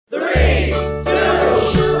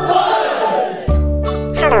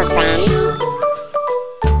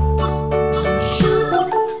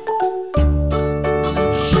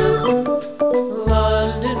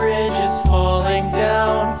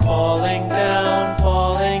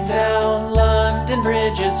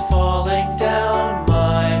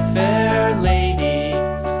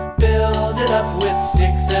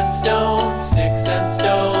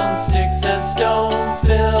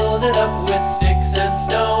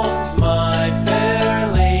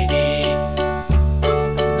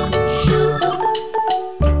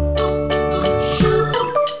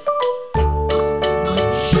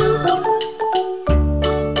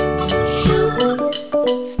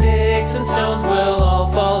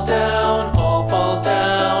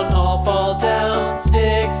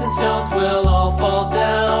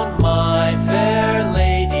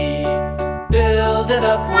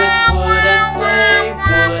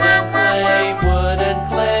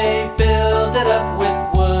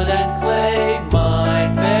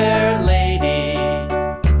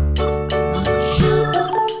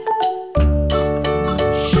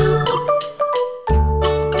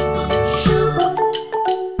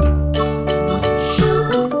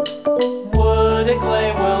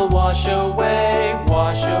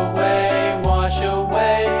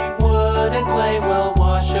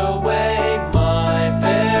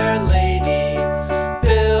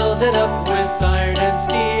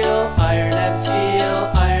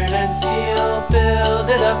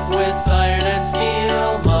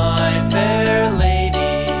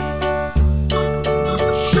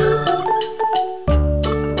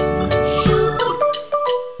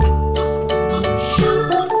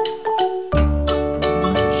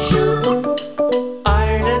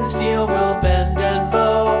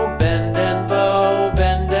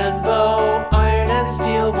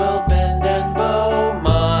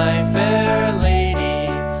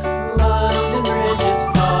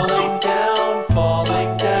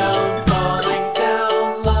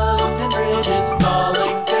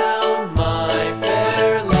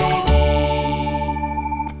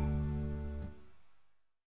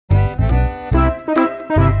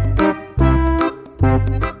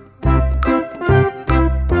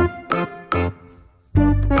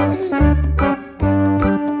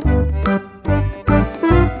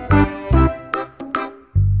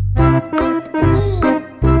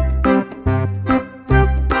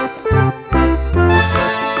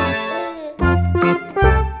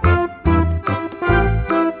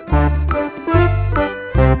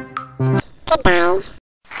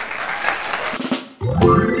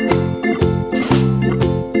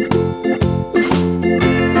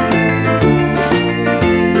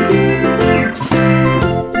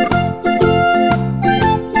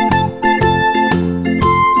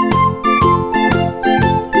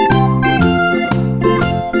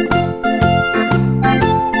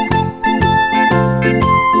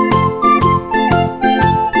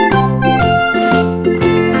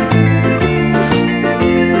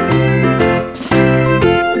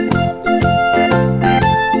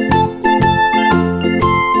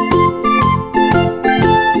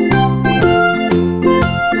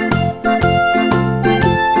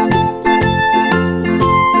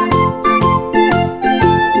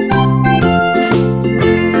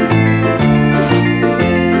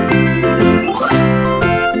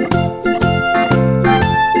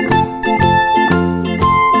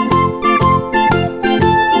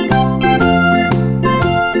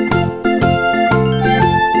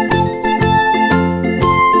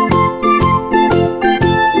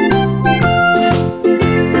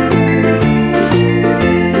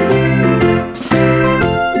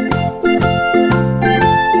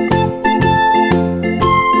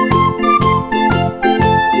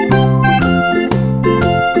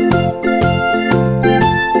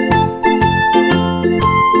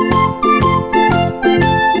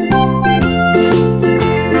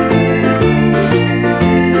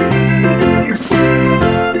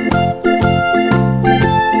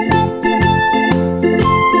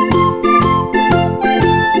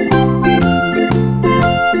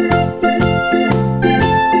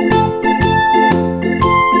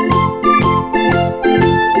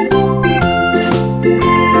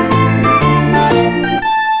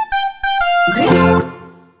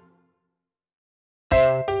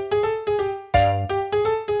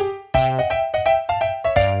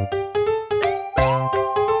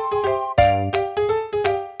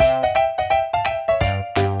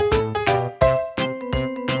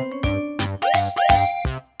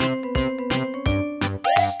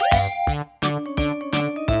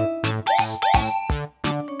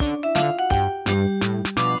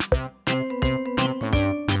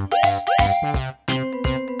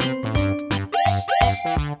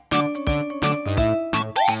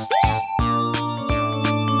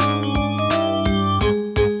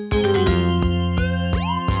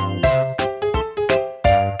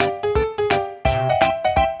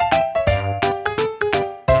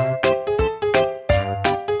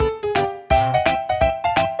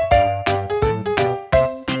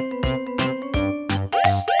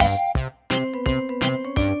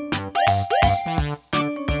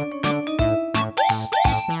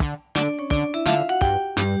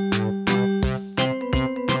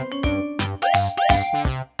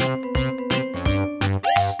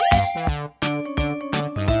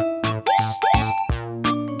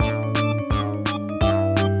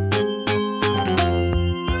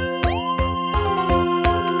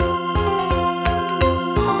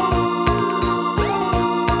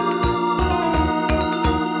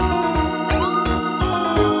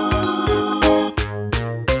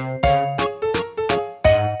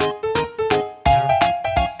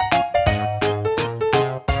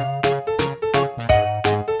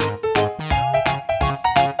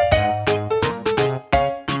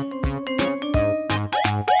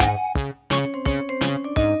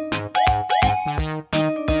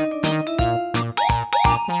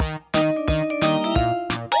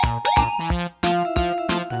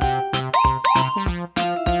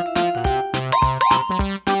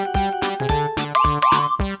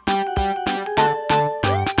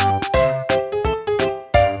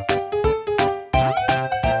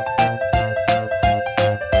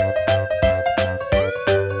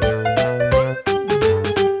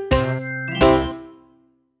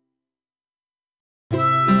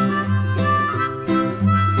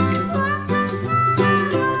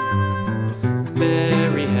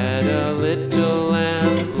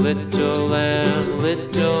little lamb,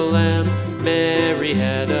 little lamb. Mary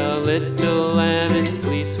had a little lamb, its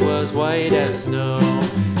fleece was white as snow.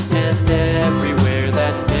 And everywhere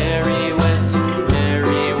that Mary went,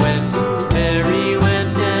 Mary went, Mary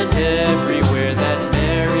went. And everywhere that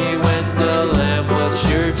Mary went, the lamb was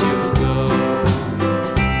sure to go.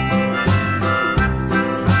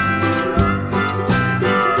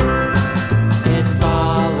 It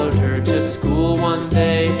followed her to school one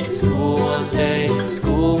day, school one day,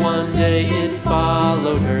 school one day. It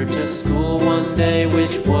followed her to school one day,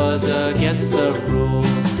 which was against the rules.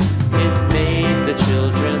 It made the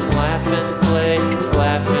children laugh and play,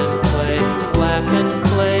 laugh and play, laugh and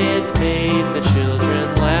play. It made the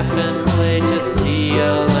children laugh and play to see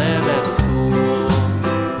a lamb at school.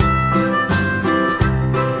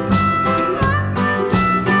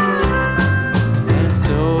 And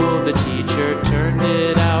so the teacher turned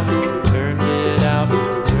it out, turned it out,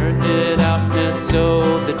 turned it out. And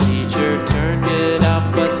so the teacher turned it out,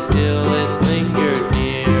 but still it lingered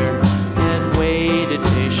near and waited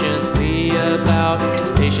patiently about,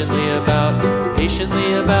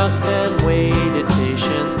 patiently about, and waited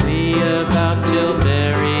patiently about till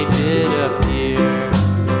Mary did appear.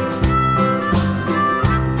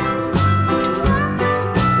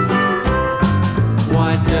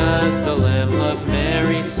 Why does the lamb love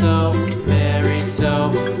Mary so, Mary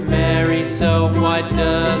so, Mary so? Why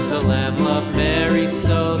does the lamb love Mary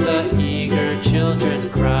so? The eager children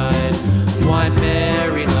cried. Why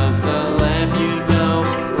Mary loves the lamb, you know,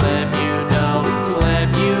 lamb, you know,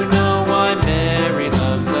 lamb, you know. Why Mary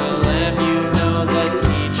loves the lamb, you know, the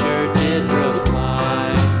teacher did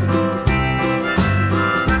reply.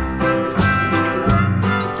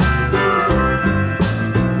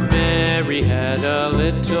 Mary had a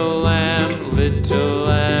little lamb, little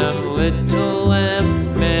lamb, little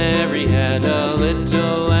lamb. Mary had a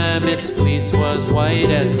little lamb, its fleece was white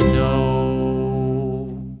as snow.